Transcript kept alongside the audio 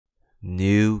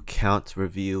New count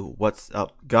review. What's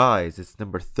up, guys? It's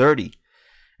number 30.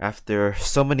 After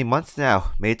so many months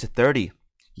now, made it to 30.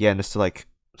 Yeah, and there's still like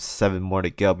 7 more to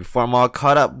go before I'm all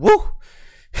caught up. Woo!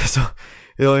 So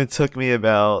it only took me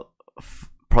about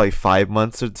probably 5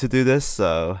 months to do this.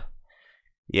 So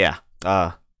yeah,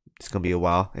 it's gonna be a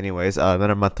while. Anyways,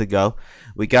 another month to go.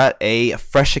 We got a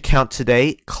fresh account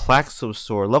today,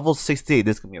 Claxosaur, level 68.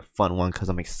 This is gonna be a fun one because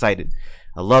I'm excited.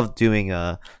 I love doing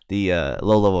the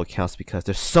low level accounts because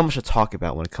there's so much to talk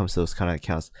about when it comes to those kind of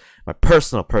accounts. My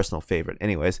personal favorite.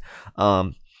 Anyways,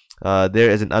 there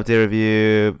is an update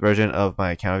review version of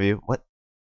my account review. What?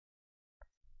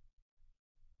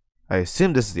 I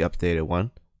assume this is the updated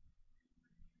one.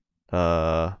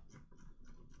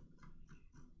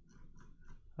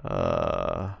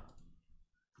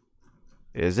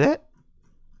 Is it?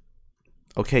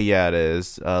 Okay, yeah, it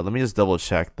is. Let me just double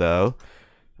check though.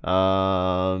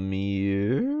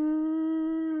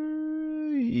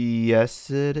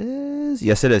 Yes, it is.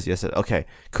 Yes, it is. Yes, it is. Okay,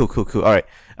 cool. All right,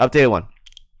 updated one.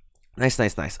 Nice.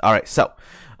 All right, so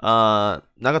not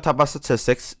gonna talk about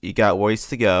statistics. You got ways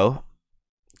to go,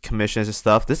 commissions and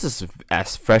stuff. This is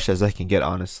as fresh as I can get,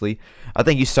 honestly. I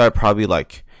think you start probably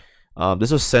like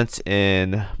this was sent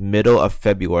in middle of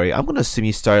February. I'm gonna assume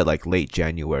you started like late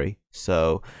January.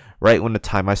 So right when the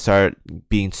time I started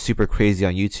being super crazy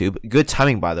on YouTube. Good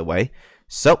timing, by the way.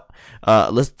 So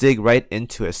let's dig right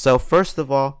into it. So first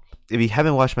of all, if you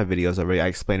haven't watched my videos already, I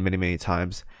explained many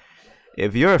times.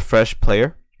 If you're a fresh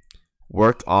player,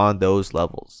 work on those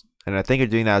levels. And I think you're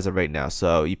doing that as of right now.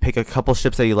 So you pick a couple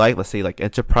ships that you like. Let's say you like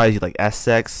Enterprise, you like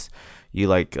SX, you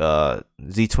like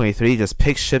Z23. Just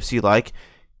pick ships you like.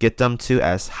 Get them to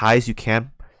as high as you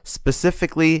can.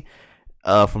 Specifically,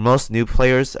 for most new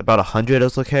players, about 100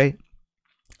 is okay.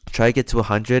 Try to get to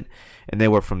 100 and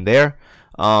then work from there.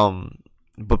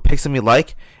 But pick some you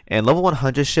like, and level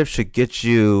 100 ships should get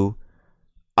you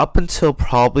up until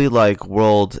probably like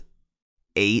world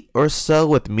 8 or so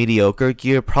with mediocre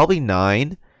gear, probably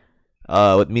 9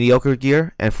 with mediocre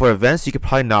gear. And for events, you could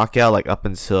probably knock out like up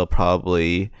until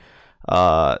probably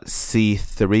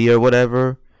C3 or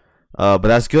whatever. But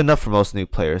that's good enough for most new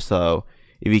players. So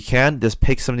if you can, just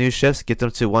pick some new ships, get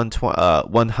them to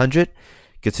 100,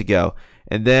 good to go.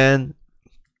 And then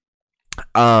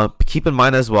keep in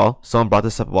mind as well, someone brought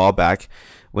this up a while back,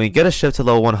 when you get a ship to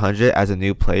level 100 as a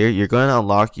new player, you're going to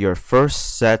unlock your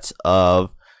first set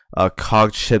of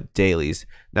cog ship dailies.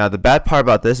 Now the bad part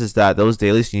about this is that those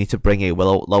dailies, you need to bring a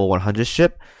level 100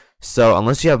 ship. So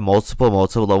unless you have multiple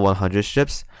level 100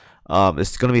 ships,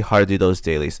 it's going to be hard to do those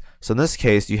dailies. So in this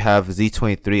case, you have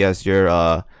Z23 as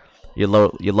your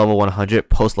level 100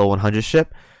 post level 100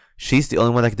 ship. She's the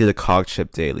only one that can do the cog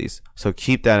ship dailies. So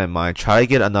keep that in mind. Try to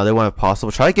get another one if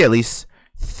possible. Try to get at least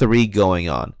 3 going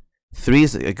on. 3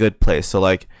 is a good place. So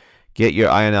like get your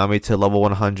Ayanami to level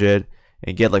 100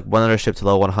 and get like one other ship to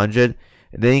level 100.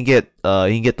 And then you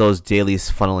can get those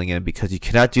dailies funneling in, because you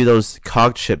cannot do those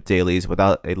cog ship dailies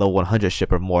without a level 100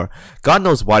 ship or more. God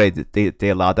knows why they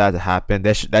allowed that to happen.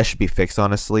 That should be fixed,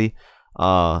 honestly.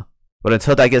 But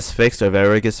until that gets fixed, or if it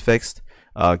ever gets fixed,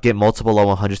 get multiple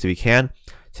level 100s if you can,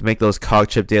 to make those cog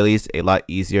chip dailies a lot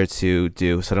easier to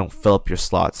do, so don't fill up your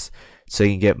slots, so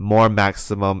you can get more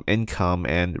maximum income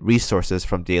and resources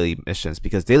from daily missions,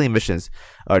 because daily missions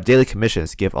or daily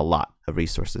commissions give a lot of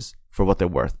resources for what they're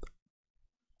worth.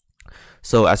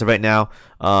 So as of right now,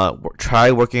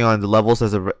 try working on the levels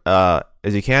as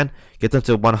you can. Get them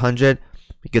to 100,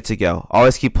 good to go.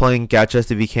 Always keep pulling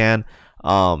gadgets if you can.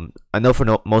 I know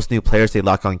for most new players, they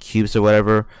lock on cubes or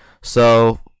whatever.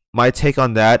 So my take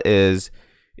on that is,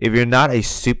 if you're not a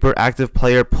super active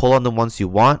player, pull on the ones you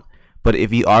want. But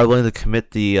if you are willing to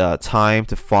commit the time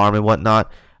to farm and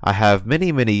whatnot, I have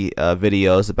many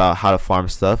videos about how to farm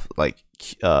stuff like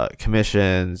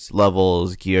commissions,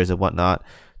 levels, gears, and whatnot.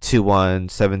 2-1,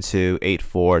 7-2,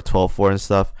 8-4, 12-4, and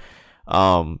stuff.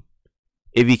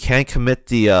 If you can commit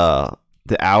the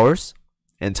hours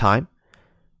and time,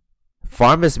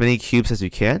 farm as many cubes as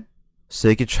you can, so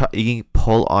you can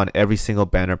pull on every single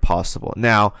banner possible.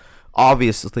 Now,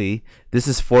 obviously, this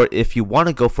is for if you want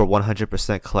to go for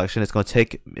 100% collection. It's gonna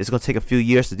take a few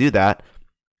years to do that,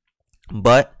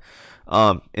 but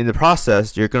in the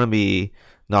process, you're gonna be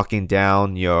knocking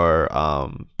down your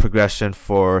progression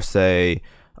for, say,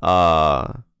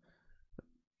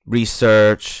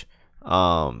 research,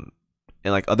 and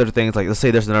like other things. Like let's say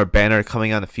there's another banner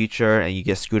coming out in the future, and you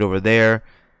get screwed over there.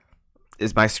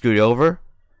 Is my screwed over?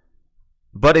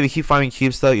 But if you keep farming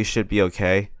cubes, though, you should be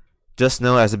okay. Just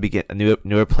know, as a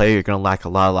newer player, you're gonna lack a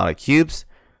lot of cubes.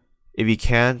 If you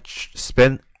can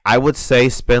I would say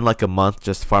spend like a month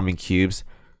just farming cubes,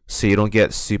 so you don't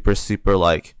get super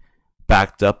like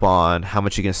backed up on how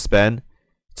much you can spend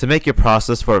to make your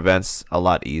process for events a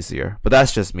lot easier. But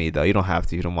that's just me though. You don't have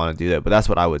to. You don't want to do that. But that's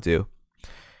what I would do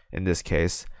in this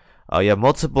case. You have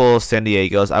multiple San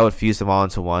Diegos. I would fuse them all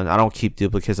into one. I don't keep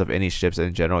duplicates of any ships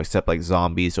in general except like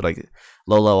zombies or like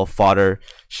low level fodder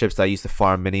ships that I used to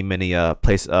farm many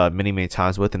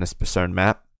times with in a certain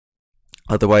map.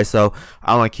 Otherwise though,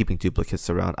 I don't like keeping duplicates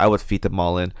around. I would feed them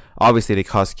all in. Obviously they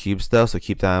cost cubes though, so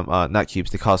keep them not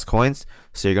cubes, they cost coins.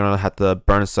 So you're gonna have to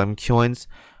burn some coins,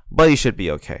 but you should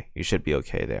be okay. You should be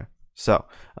okay there. So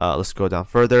let's go down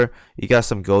further. You got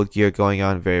some gold gear going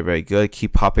on, very good.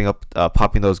 Keep popping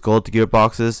those gold gear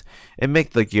boxes and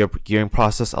make the gearing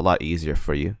process a lot easier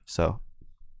for you. So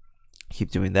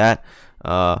keep doing that.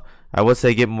 I would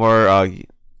say get more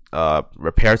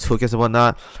repair toolkits and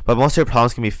whatnot, but most of your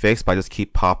problems can be fixed by just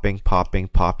keep popping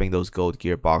those gold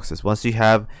gear boxes. Once you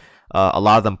have a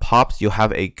lot of them popped, you'll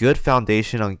have a good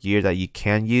foundation on gear that you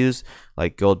can use,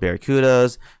 like gold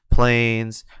barracudas,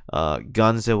 planes,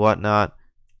 guns and whatnot.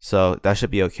 So that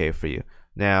should be okay for you.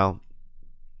 Now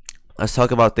let's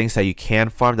talk about things that you can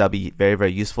farm that'll be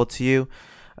very useful to you.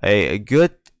 A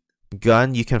good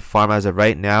gun you can farm as of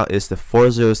right now is the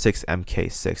 406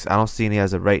 MK6. I don't see any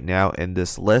as of right now in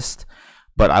this list,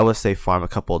 but I would say farm a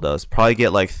couple of those. Probably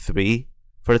get like 3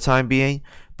 for the time being,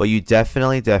 but you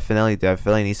definitely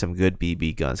need some good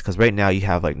BB guns, because right now you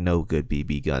have like no good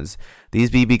BB guns. These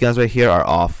BB guns right here are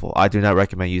awful. I do not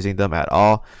recommend using them at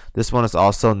all. This one is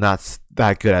also not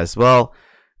that good as well.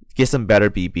 Get some better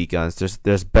BB guns.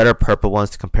 There's better purple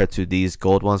ones compared to these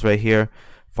gold ones right here.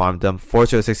 Farm them.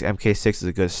 406 MK6 is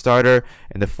a good starter,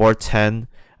 and the 410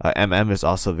 MM is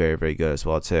also very good as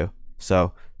well too.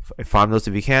 So farm those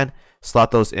if you can.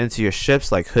 Slot those into your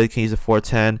ships. Like Hood can use the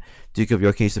 410, Duke of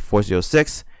York can use the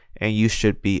 406, and you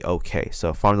should be okay.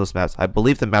 So farm those maps. I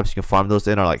believe the maps you can farm those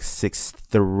in are like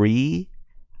 6-3,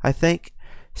 I think.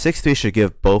 6-3 should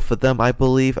give both of them, I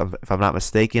believe, if I'm not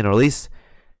mistaken, or at least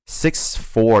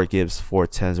 6-4 gives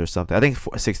 410s or something. I think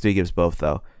 6-3 gives both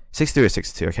though. 6-3 or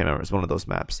 6-2, I can't remember. It's one of those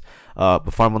maps.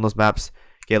 But farm on those maps,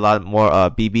 get a lot more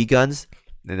BB guns,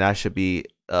 and that should be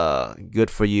good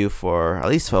for you for at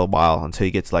least for a while until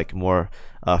you get to like more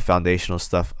foundational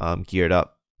stuff geared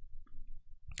up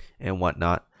and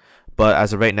whatnot. But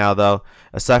as of right now though,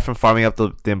 aside from farming up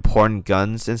the important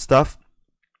guns and stuff,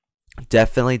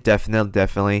 definitely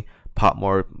pop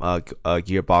more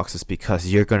gear boxes, because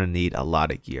you're gonna need a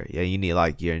lot of gear. Yeah, you need a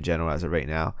lot of gear in general as of right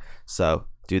now. So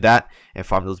do that and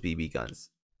farm those BB guns.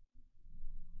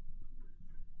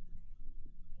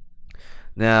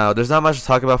 Now, there's not much to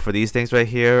talk about for these things right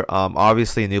here.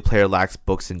 Obviously, a new player lacks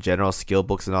books in general. Skill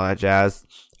books and all that jazz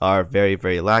are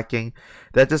very lacking.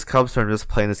 That just comes from just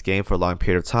playing this game for a long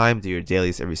period of time. Do your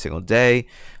dailies every single day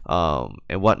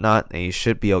and whatnot, and you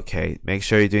should be okay. Make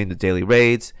sure you're doing the daily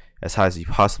raids as high as you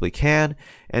possibly can,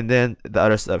 and then the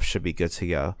other stuff should be good to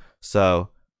go. So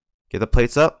get the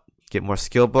plates up, get more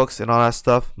skill books and all that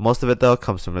stuff. Most of it though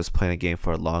comes from just playing a game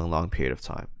for a long period of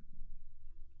time.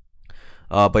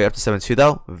 But you're up to 7-2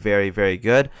 though, very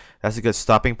good. That's a good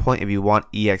stopping point if you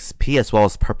want EXP as well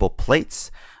as purple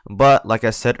plates. But like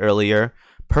I said earlier,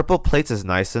 purple plates is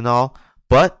nice and all,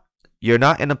 but you're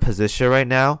not in a position right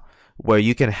now where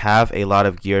you can have a lot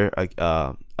of gear,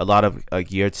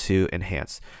 gear to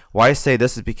enhance. Why I say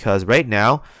this is because right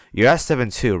now you're at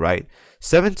 7-2, right?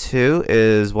 7-2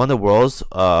 is one of the worlds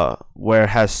where it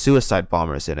has suicide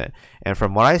bombers in it, and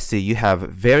from what I see, you have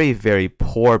very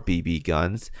poor BB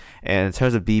guns. And in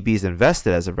terms of BBs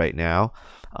invested as of right now,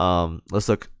 let's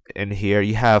look in here.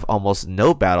 You have almost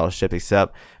no battleship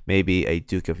except maybe a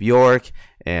Duke of York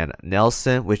and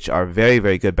Nelson, which are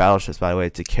very good battleships, by the way,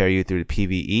 to carry you through the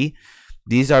PvE.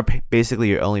 These are basically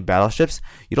your only battleships.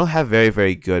 You don't have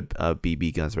very good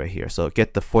BB guns right here. So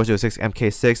get the 406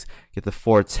 MK6, get the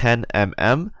 410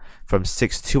 MM from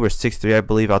 6-2 or 6-3, I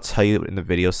believe. I'll tell you in the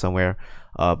video somewhere.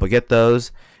 But get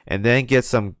those, and then get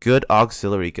some good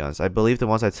auxiliary guns. I believe the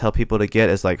ones I tell people to get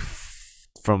is like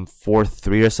from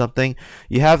 4-3 or something.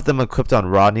 You have them equipped on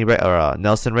Rodney or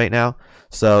Nelson right now.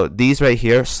 So these right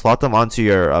here, slot them onto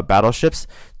your battleships.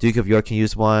 Duke of York can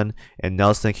use one, and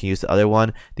Nelson can use the other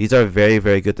one. These are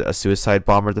very good suicide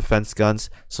bomber defense guns.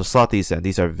 So slot these in.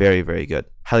 These are very good.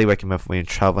 Highly recommend when you're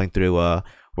traveling through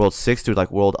World 6 through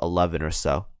like World 11 or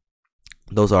so.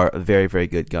 Those are very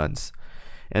good guns.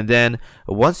 And then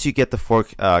once you get the 4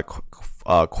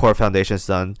 core foundations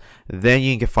done, then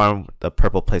you can farm the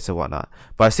purple plates and whatnot.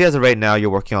 But I see as of right now you're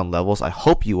working on levels. I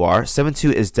hope you are.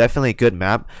 7-2 is definitely a good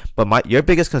map, but your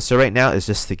biggest concern right now is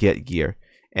just to get gear,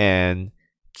 and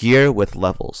gear with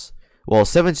levels. Well,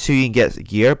 7-2 you can get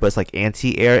gear, but it's like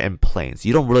anti-air and planes.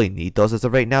 You don't really need those as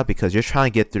of right now because you're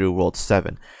trying to get through World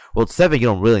 7. World 7 you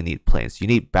don't really need planes. You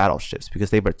need battleships because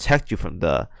they protect you from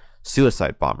the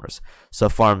suicide bombers. So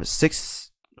farm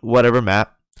 6 whatever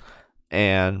map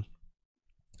and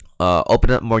open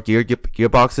up more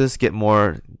gearboxes, get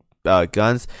more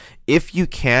guns. If you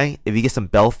can, if you get some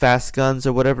Belfast guns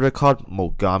or whatever they're called,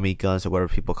 Mogami guns or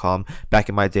whatever people call them. Back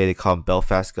in my day they called them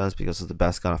Belfast guns because it's the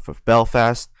best gun for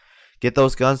Belfast. Get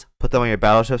those guns, put them on your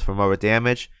battleships for more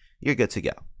damage, you're good to go,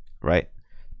 right?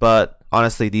 But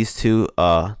honestly, these two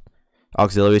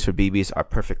auxiliaries for BBs are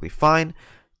perfectly fine.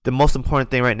 The most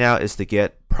important thing right now is to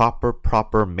get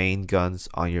proper main guns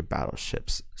on your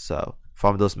battleships. So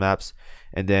farm those maps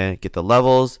and then get the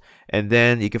levels, and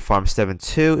then you can farm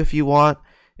 7-2 if you want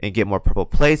and get more purple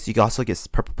plates. You can also get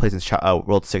purple plates in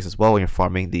World 6 as well when you're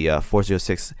farming the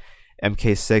 406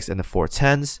 MK6 and the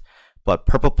 410s. But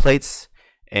purple plates,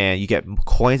 and you get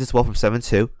coins as well from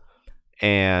 7-2.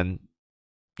 And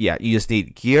yeah, you just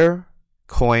need gear,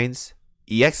 coins,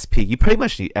 EXP. You pretty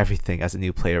much need everything as a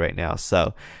new player right now.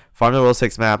 So farm the World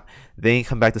 6 map, then you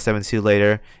come back to 7-2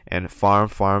 later and farm,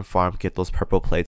 get those purple plates.